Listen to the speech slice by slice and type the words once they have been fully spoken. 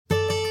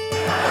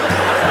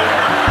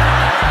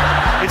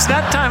It's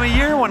that time of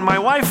year when my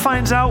wife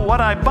finds out what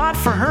I bought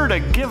for her to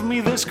give me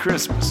this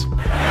Christmas.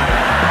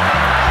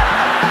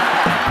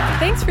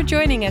 Thanks for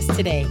joining us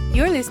today.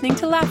 You're listening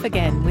to Laugh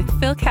Again with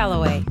Phil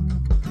Callaway.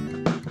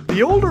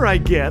 The older I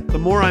get, the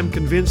more I'm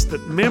convinced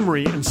that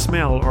memory and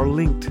smell are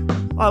linked.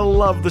 I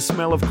love the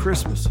smell of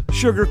Christmas.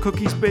 Sugar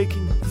cookies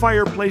baking,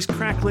 fireplace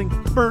crackling,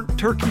 burnt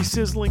turkey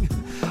sizzling.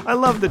 I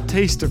love the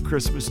taste of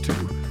Christmas too.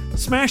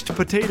 Smashed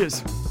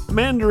potatoes,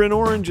 mandarin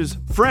oranges,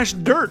 fresh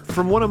dirt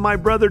from one of my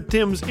brother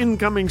Tim's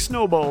incoming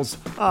snowballs.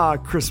 Ah,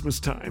 Christmas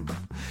time.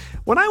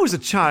 When I was a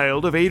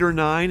child of 8 or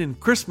 9 and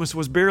Christmas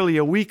was barely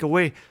a week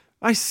away,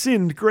 I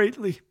sinned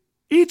greatly.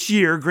 Each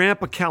year,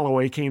 Grandpa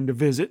Callaway came to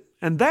visit,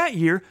 and that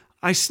year,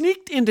 I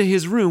sneaked into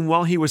his room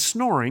while he was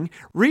snoring,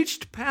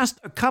 reached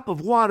past a cup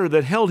of water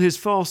that held his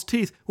false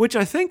teeth, which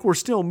I think were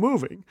still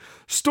moving,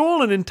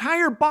 stole an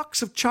entire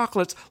box of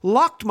chocolates,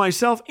 locked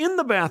myself in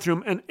the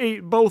bathroom, and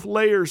ate both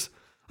layers.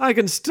 I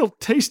can still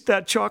taste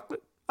that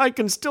chocolate. I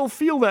can still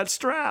feel that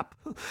strap.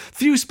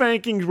 Few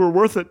spankings were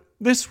worth it.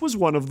 This was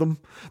one of them.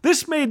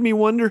 This made me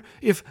wonder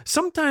if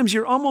sometimes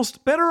you're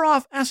almost better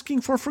off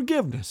asking for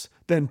forgiveness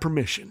than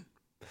permission.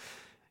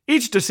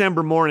 Each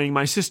December morning,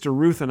 my sister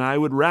Ruth and I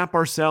would wrap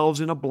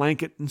ourselves in a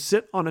blanket and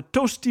sit on a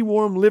toasty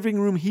warm living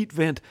room heat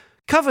vent,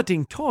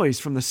 coveting toys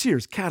from the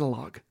Sears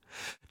catalog.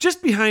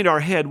 Just behind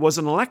our head was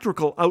an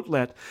electrical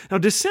outlet. Now,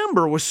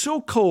 December was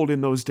so cold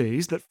in those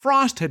days that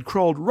frost had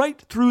crawled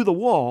right through the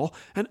wall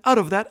and out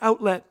of that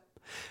outlet.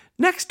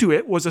 Next to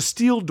it was a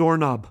steel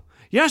doorknob.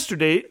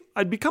 Yesterday,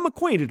 I'd become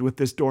acquainted with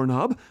this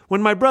doorknob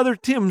when my brother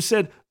Tim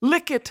said,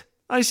 "Lick it."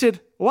 I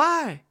said,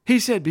 "Why?" He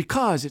said,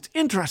 "Because it's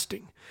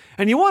interesting.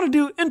 And you want to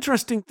do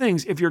interesting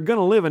things if you're going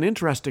to live an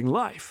interesting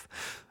life."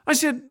 I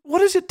said, "What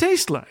does it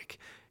taste like?"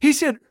 He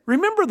said,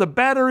 "Remember the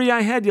battery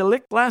I had you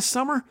lick last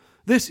summer?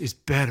 This is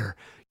better."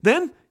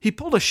 Then he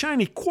pulled a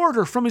shiny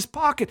quarter from his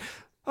pocket.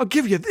 "I'll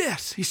give you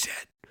this," he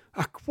said.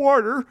 A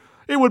quarter?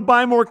 It would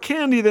buy more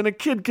candy than a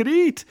kid could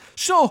eat.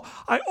 So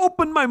I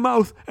opened my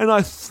mouth and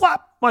I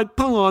slapped my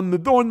tongue on the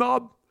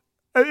doorknob.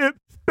 And it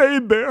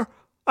stayed there.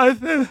 I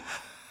said,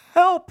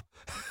 "Help!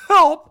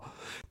 Help!"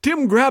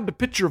 Tim grabbed a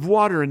pitcher of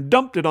water and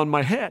dumped it on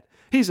my head.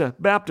 He's a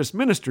Baptist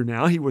minister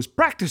now. He was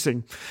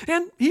practicing.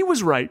 And he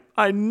was right.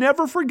 I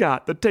never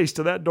forgot the taste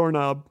of that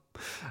doorknob.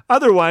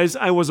 Otherwise,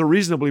 I was a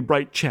reasonably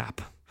bright chap.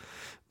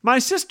 My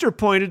sister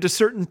pointed to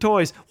certain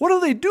toys. "What do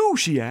they do?"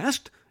 she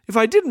asked. If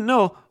I didn't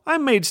know, I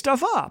made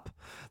stuff up.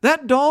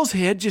 That doll's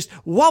head just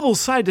wobbles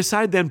side to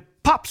side, then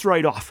pops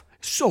right off.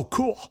 So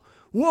cool.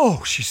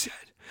 "Whoa," she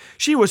said.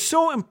 She was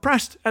so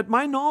impressed at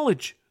my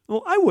knowledge.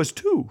 Well, I was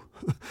too.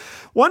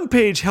 One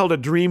page held a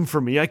dream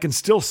for me. I can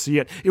still see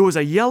it. It was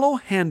a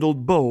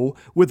yellow-handled bow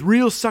with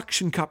real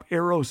suction cup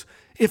arrows.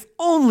 If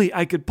only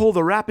I could pull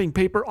the wrapping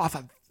paper off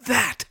of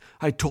that,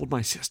 I told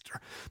my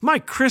sister. My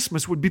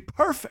Christmas would be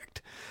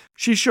perfect.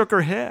 She shook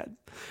her head.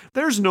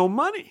 "There's no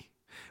money."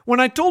 When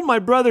I told my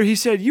brother, he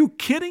said, "You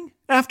kidding?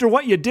 After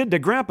what you did to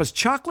Grandpa's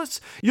chocolates,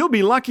 you'll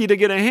be lucky to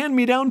get a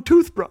hand-me-down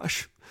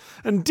toothbrush."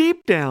 And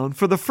deep down,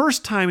 for the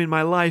first time in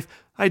my life,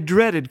 I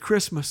dreaded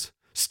Christmas.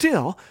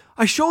 Still,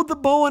 I showed the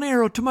bow and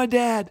arrow to my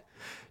dad.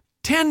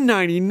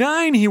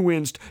 $10.99, he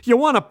winced. "You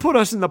want to put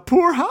us in the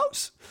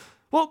poorhouse?"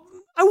 Well,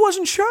 I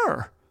wasn't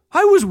sure.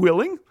 I was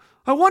willing.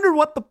 I wondered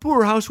what the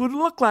poorhouse would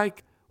look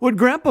like. Would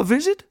Grandpa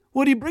visit?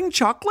 Would he bring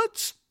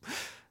chocolates?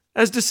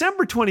 As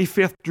December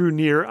 25th drew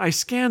near, I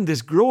scanned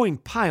this growing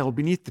pile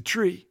beneath the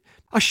tree.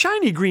 A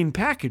shiny green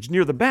package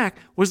near the back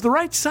was the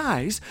right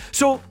size,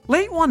 so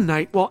late one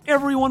night while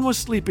everyone was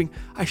sleeping,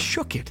 I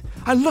shook it.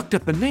 I looked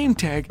at the name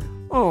tag.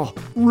 Oh,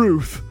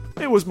 Ruth.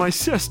 It was my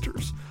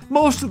sister's.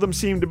 Most of them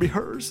seemed to be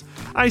hers.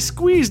 I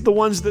squeezed the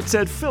ones that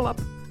said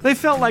Philip. They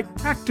felt like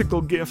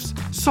practical gifts.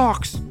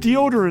 Socks,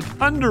 deodorant,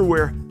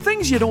 underwear,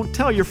 things you don't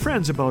tell your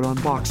friends about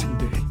on Boxing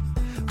Day.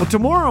 Well,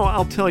 tomorrow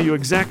I'll tell you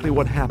exactly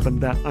what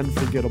happened that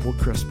unforgettable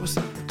Christmas.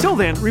 Till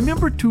then,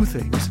 remember 2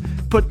 things.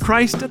 Put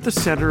Christ at the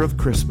center of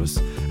Christmas.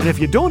 And if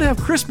you don't have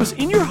Christmas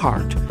in your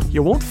heart,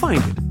 you won't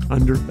find it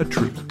under a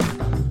tree.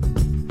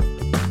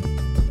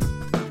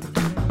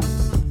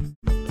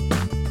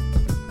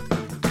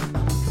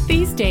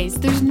 These days,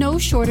 there's no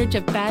shortage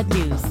of bad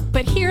news.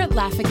 But here at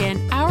Laugh Again,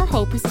 our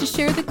hope is to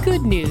share the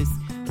good news.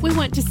 We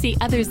want to see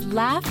others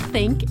laugh,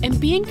 think, and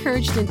be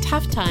encouraged in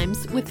tough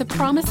times with the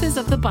promises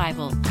of the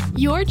Bible.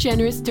 Your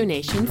generous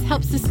donations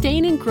help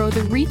sustain and grow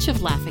the reach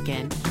of Laugh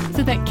Again,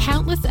 so that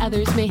countless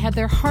others may have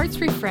their hearts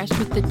refreshed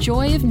with the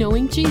joy of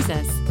knowing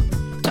Jesus.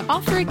 To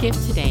offer a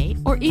gift today,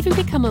 or even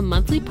become a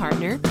monthly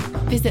partner,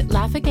 visit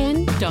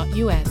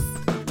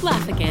laughagain.us.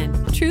 Laugh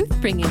Again, truth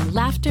bringing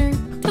laughter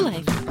to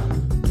life.